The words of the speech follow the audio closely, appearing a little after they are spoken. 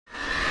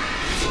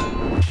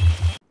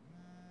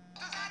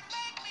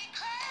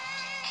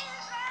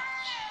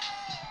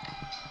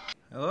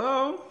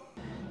Hello?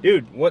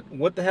 Dude,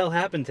 what the hell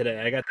happened today?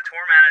 I got the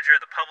tour manager,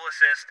 the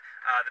publicist,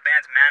 the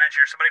band's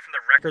manager, somebody from the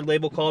record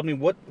label called me.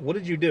 What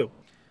did you do?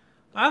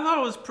 I thought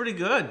it was pretty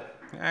good,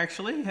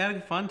 actually. Had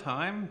a fun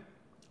time.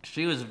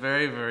 She was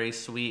very, very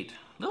sweet.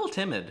 A little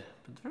timid,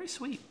 but very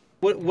sweet.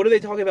 What are they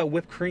talking about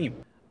whipped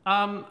cream?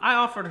 I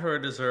offered her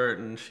a dessert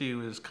and she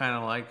was kind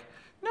of like,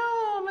 no,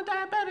 I'm a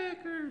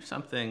diabetic or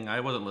something.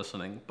 I wasn't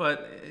listening,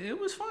 but it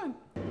was fun.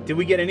 Did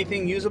we get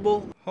anything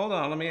usable? Hold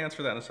on, let me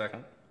answer that in a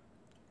second.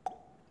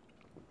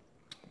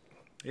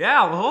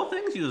 Yeah, the whole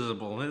thing's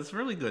usable. It's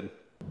really good.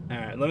 All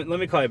right, let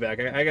me call you back.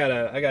 I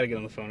gotta get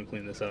on the phone and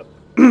clean this up.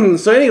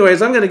 So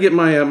anyways, I'm gonna get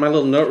my my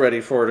little note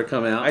ready for her to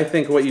come out. I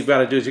think what you've got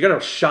to do is you got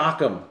to shock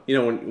them, you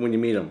know, when you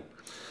meet them.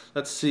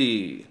 Let's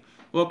see.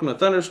 Welcome to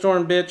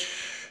Thunderstorm,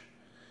 bitch.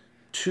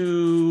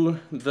 To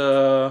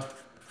the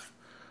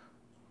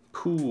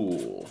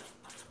pool.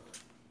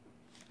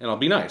 And I'll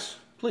be nice,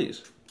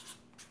 please.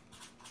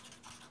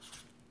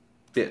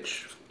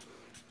 Bitch.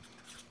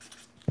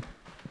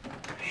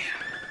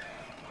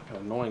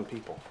 Annoying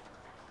people.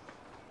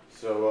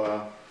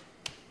 So,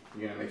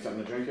 you gonna make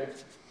something to drink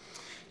yet?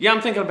 Yeah,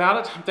 I'm thinking about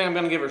it. I think I'm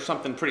gonna give her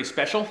something pretty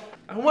special.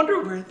 I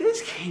wonder where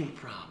this came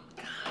from.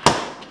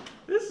 God,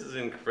 this is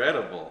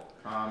incredible.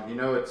 You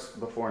know it's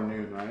before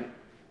noon, right?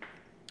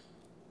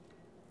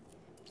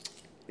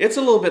 It's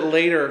a little bit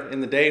later in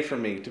the day for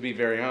me, to be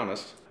very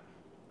honest.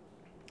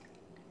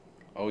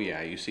 Oh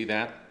yeah, you see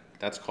that?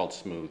 That's called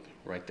smooth,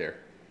 right there.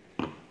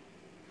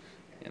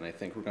 And I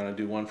think we're gonna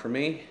do one for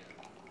me.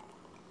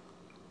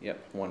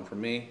 Yep, one for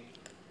me.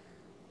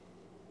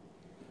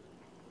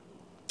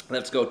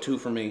 Let's go two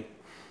for me,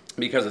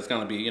 because it's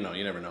gonna be, you know,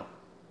 you never know.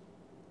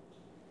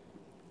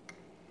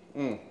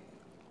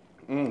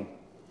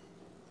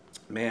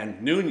 Man,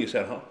 noon you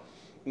said, huh?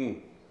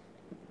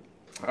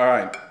 All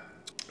right,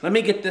 let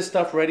me get this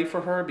stuff ready for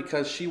her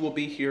because she will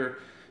be here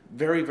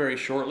very, very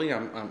shortly.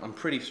 I'm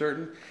pretty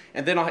certain.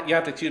 And then you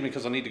have to excuse me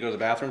because I'll need to go to the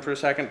bathroom for a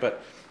second,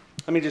 but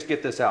let me just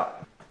get this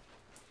out.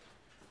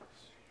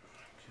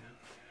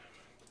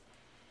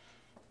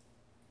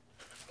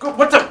 Go,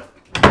 what's up?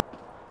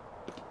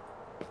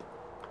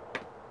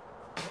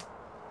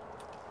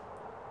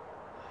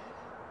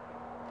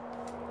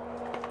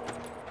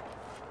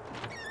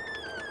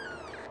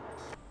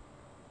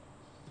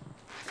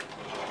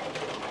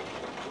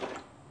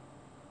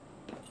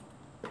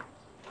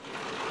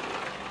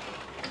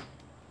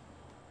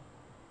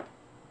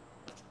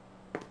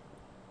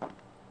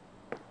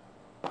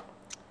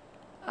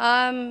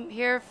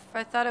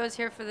 I thought I was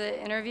here for the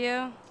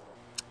interview.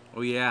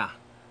 Oh yeah,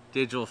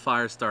 digital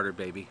fire starter,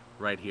 baby,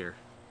 right here.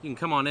 You can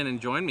come on in and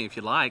join me if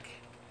you like.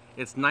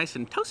 It's nice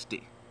and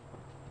toasty.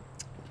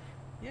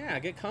 Yeah,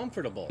 get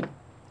comfortable.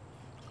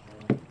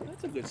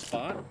 That's a good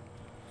spot.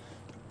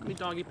 Let me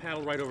doggy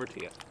paddle right over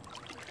to you.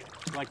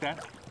 Like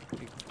that?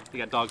 You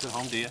got dogs at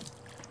home, do you?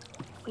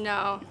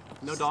 No.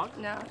 No dog?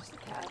 No, just a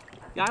cat.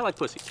 Yeah, I like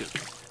pussy too.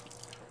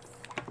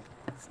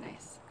 It's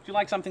nice. Would you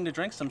like something to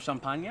drink? Some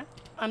champagne?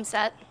 I'm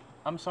set.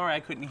 I'm sorry, I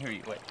couldn't hear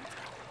you. Wait.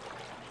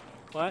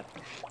 What?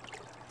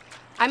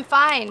 I'm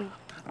fine.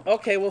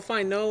 Okay, well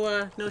fine.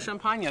 No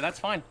champagne. That's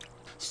fine.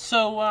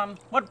 So,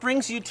 what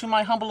brings you to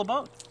my humble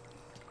abode?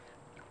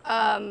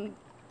 An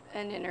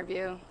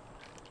interview.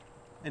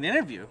 An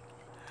interview?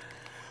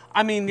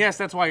 I mean, yes,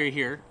 that's why you're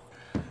here.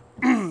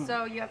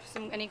 So you have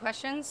any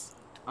questions?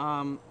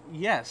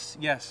 Yes,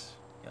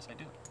 I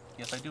do.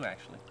 Yes, I do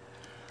actually.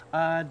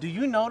 Do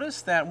you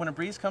notice that when a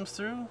breeze comes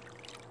through,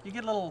 you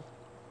get a little...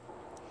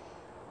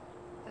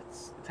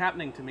 It's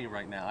happening to me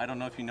right now. I don't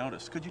know if you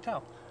noticed. Could you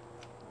tell?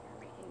 You're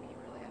making me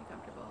really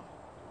uncomfortable.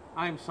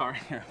 I'm sorry.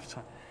 I'm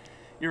sorry.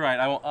 You're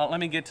right. Let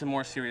me get to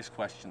more serious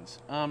questions.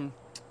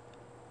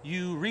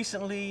 You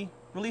recently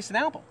released an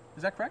album.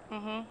 Is that correct?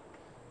 Mm-hmm.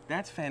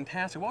 That's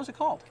fantastic. What was it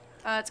called?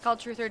 It's called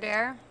Truth or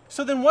Dare.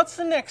 So then what's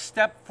the next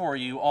step for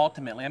you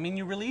ultimately? I mean,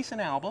 you release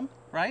an album,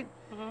 right?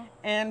 Mm-hmm.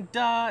 And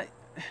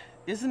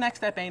is the next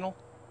step anal?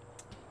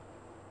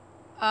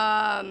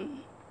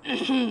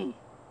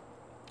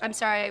 I'm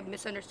sorry, I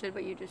misunderstood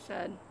what you just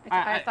said.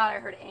 I thought I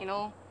heard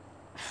anal.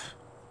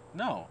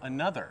 No,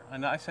 another.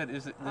 I said,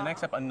 is it the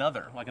next step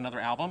another, like another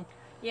album?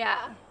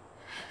 Yeah.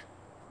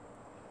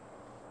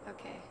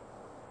 Okay.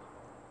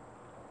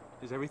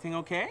 Is everything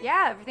okay?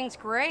 Yeah, everything's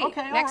great.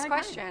 Okay, next all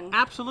right, question. Great.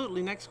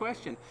 Absolutely, next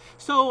question.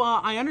 So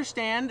I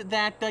understand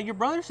that your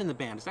brother's in the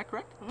band, is that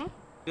correct? Mm-hmm.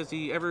 Does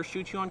he ever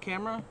shoot you on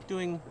camera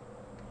doing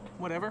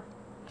whatever?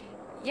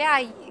 Yeah,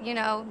 you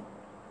know,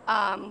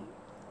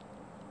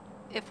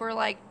 if we're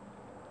like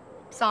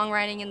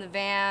songwriting in the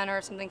van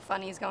or something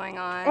funny's going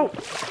on. Oh,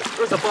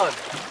 there's a bug.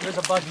 There's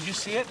a bug. Did you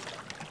see it?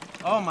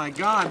 Oh my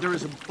God, there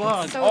is a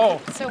bug.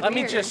 So let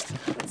me weird. just,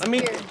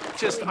 Weird.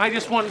 I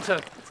just wanted to.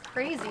 It's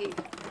crazy.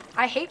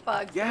 I hate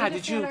bugs. Yeah,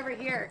 did you? Over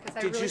here because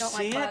I really don't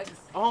like bugs. Did you see it?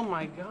 Oh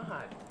my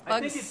God. I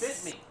Bugs. think it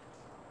bit me.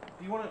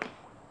 Do you want to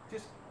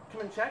just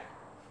come and check?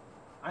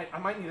 I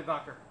might need a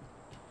doctor.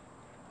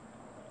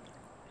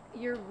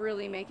 You're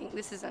really making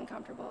this is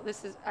uncomfortable.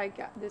 This is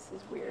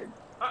weird.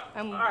 All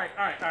right.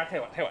 Tell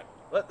you what.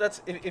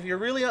 if you're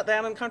really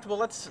that uncomfortable,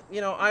 let's,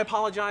 you know, I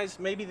apologize.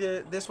 Maybe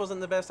this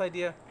wasn't the best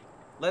idea.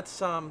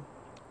 Let's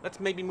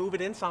maybe move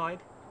it inside.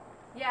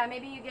 Yeah,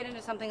 maybe you get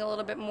into something a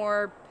little bit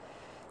more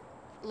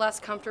less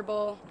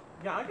comfortable.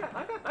 Yeah,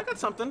 I got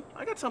something.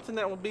 I got something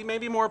that will be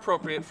maybe more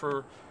appropriate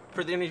for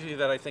the interview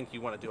that I think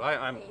you want to do.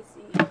 I'm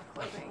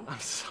Clothing. I'm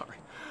sorry.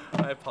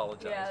 I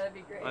apologize. Yeah, that'd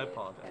be great. I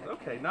apologize.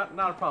 Okay, not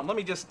a problem. Let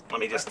me just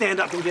stand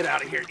up and get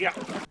out of here. Yeah.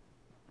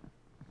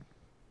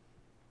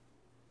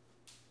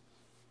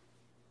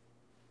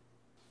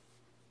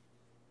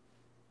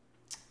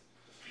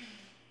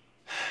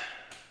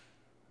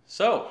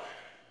 So,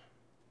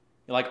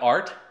 you like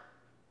art?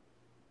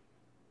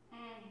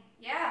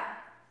 Yeah.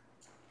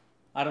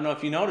 I don't know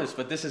if you noticed,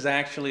 but this is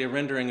actually a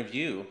rendering of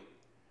you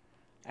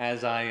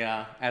as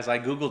I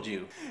Googled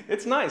you.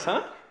 It's nice,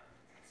 huh?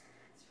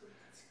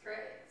 It's great.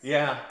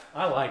 Yeah,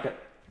 I like it.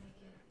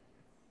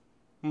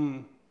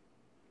 Well,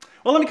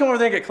 let me come over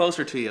there and get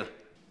closer to you.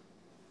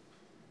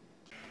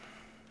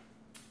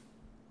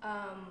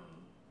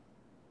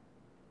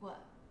 What?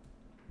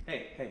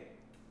 Hey.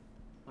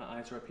 My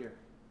eyes are up here.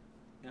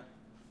 Yeah.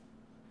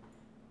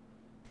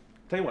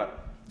 Tell you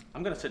what,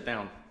 I'm gonna sit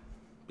down,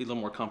 be a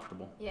little more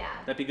comfortable. Yeah.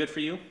 That be good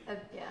for you?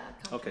 Yeah.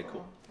 Okay,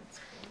 cool. That's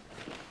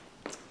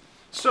cool.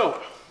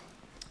 So,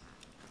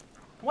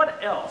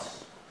 what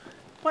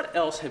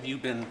else have you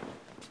been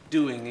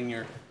doing in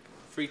your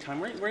free time?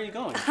 Where are you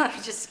going?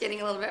 I'm just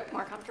getting a little bit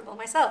more comfortable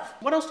myself.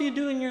 What else do you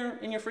do in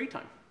your free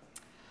time?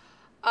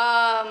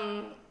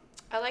 I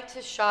like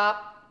to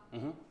shop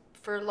Mm-hmm.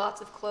 for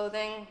lots of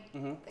clothing,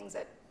 Mm-hmm. things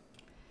that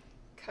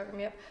cover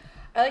me up.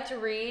 I like to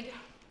read.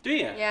 Do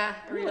you? Yeah,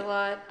 I read Really? a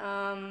lot.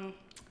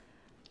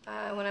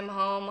 When I'm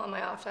home on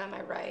my off time,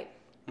 I write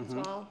as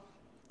well.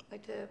 I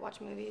like to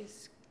watch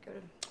movies, go to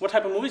What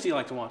type of movies do you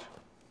like to watch?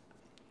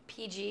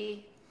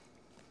 PG,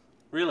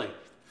 Really?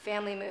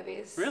 family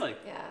movies. Really?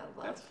 Yeah,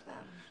 I love them.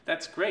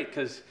 That's great,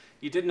 because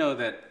you did know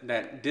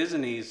that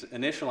Disney's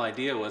initial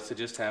idea was to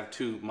just have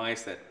two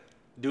mice that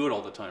do it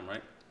all the time,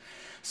 right?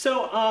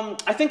 So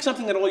I think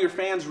something that all your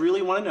fans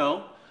really want to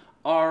know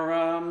are,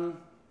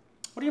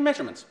 what are your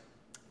measurements?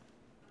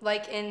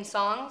 Like in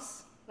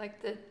songs,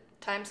 like the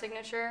time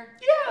signature.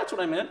 Yeah, that's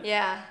what I meant.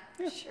 Yeah,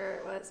 sure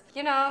it was.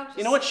 You know. Just,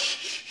 You know what?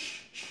 Shh.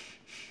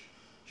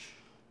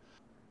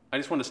 I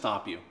just wanted to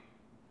stop you,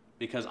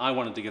 because I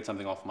wanted to get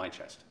something off my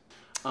chest.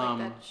 Like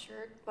that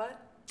shirt. What?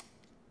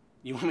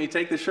 You want me to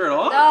take the shirt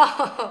off?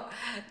 No.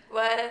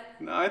 What?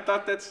 No, I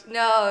thought that's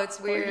No, it's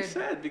what you weird.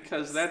 said,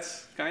 because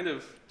that's kind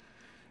of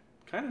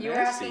You were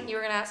nasty. asking. You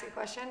were gonna ask a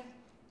question.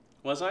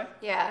 Was I?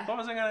 Yeah. What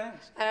was I gonna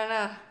ask? I don't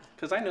know.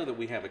 Because I know that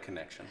we have a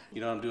connection.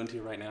 You know what I'm doing to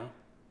you right now?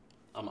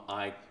 I'm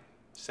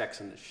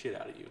eye-sexing the shit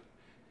out of you.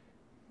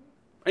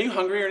 Are you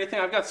hungry or anything?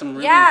 I've got some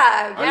really...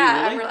 Yeah, Are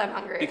yeah, you really? I'm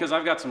hungry. Because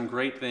I've got some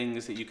great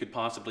things that you could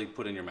possibly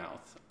put in your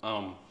mouth.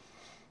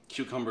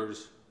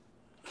 Cucumbers,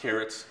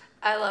 carrots.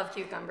 I love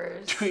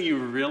cucumbers. Do you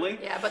really?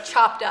 Yeah, but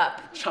chopped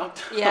up. Chopped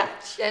up? Yeah,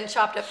 and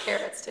chopped up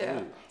carrots too.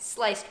 Ooh.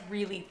 Sliced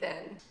really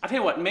thin. I'll tell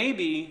you what,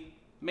 maybe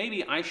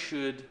I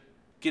should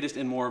get us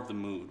in more of the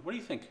mood. What do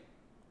you think?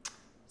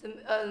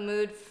 The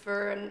mood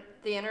for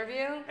the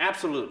interview?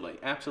 Absolutely,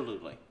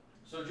 absolutely.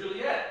 So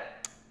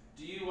Juliet,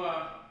 do you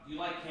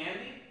like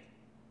candy?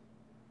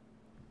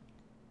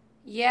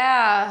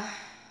 Yeah.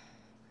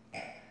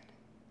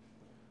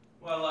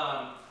 Well,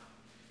 I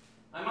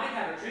might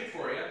have a treat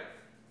for you.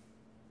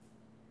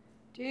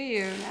 Do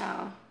you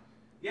now?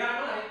 Yeah,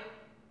 I might.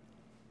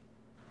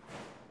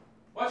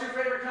 What's your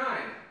favorite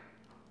kind?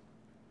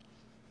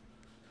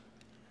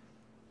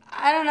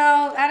 I don't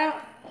know.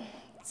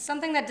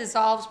 Something that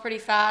dissolves pretty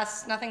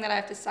fast. Nothing that I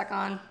have to suck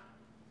on.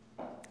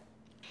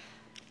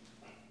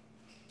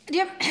 Do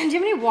you have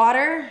any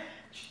water?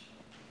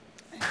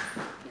 I'm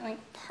feeling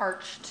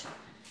parched.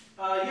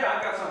 Yeah,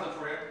 I've got something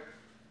for you.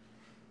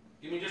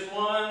 Give me just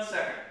 1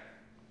 second.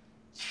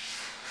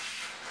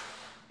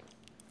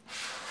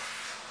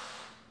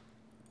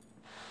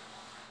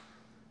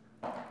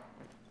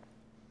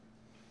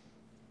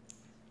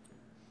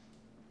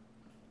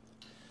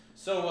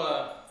 So,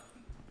 are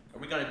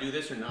we gonna do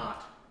this or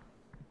not?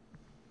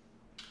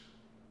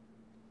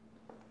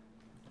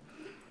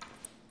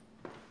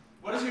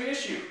 What is your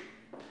issue?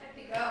 I have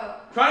to go.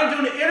 Trying to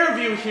do an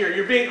interview here.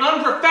 You're being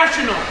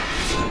unprofessional.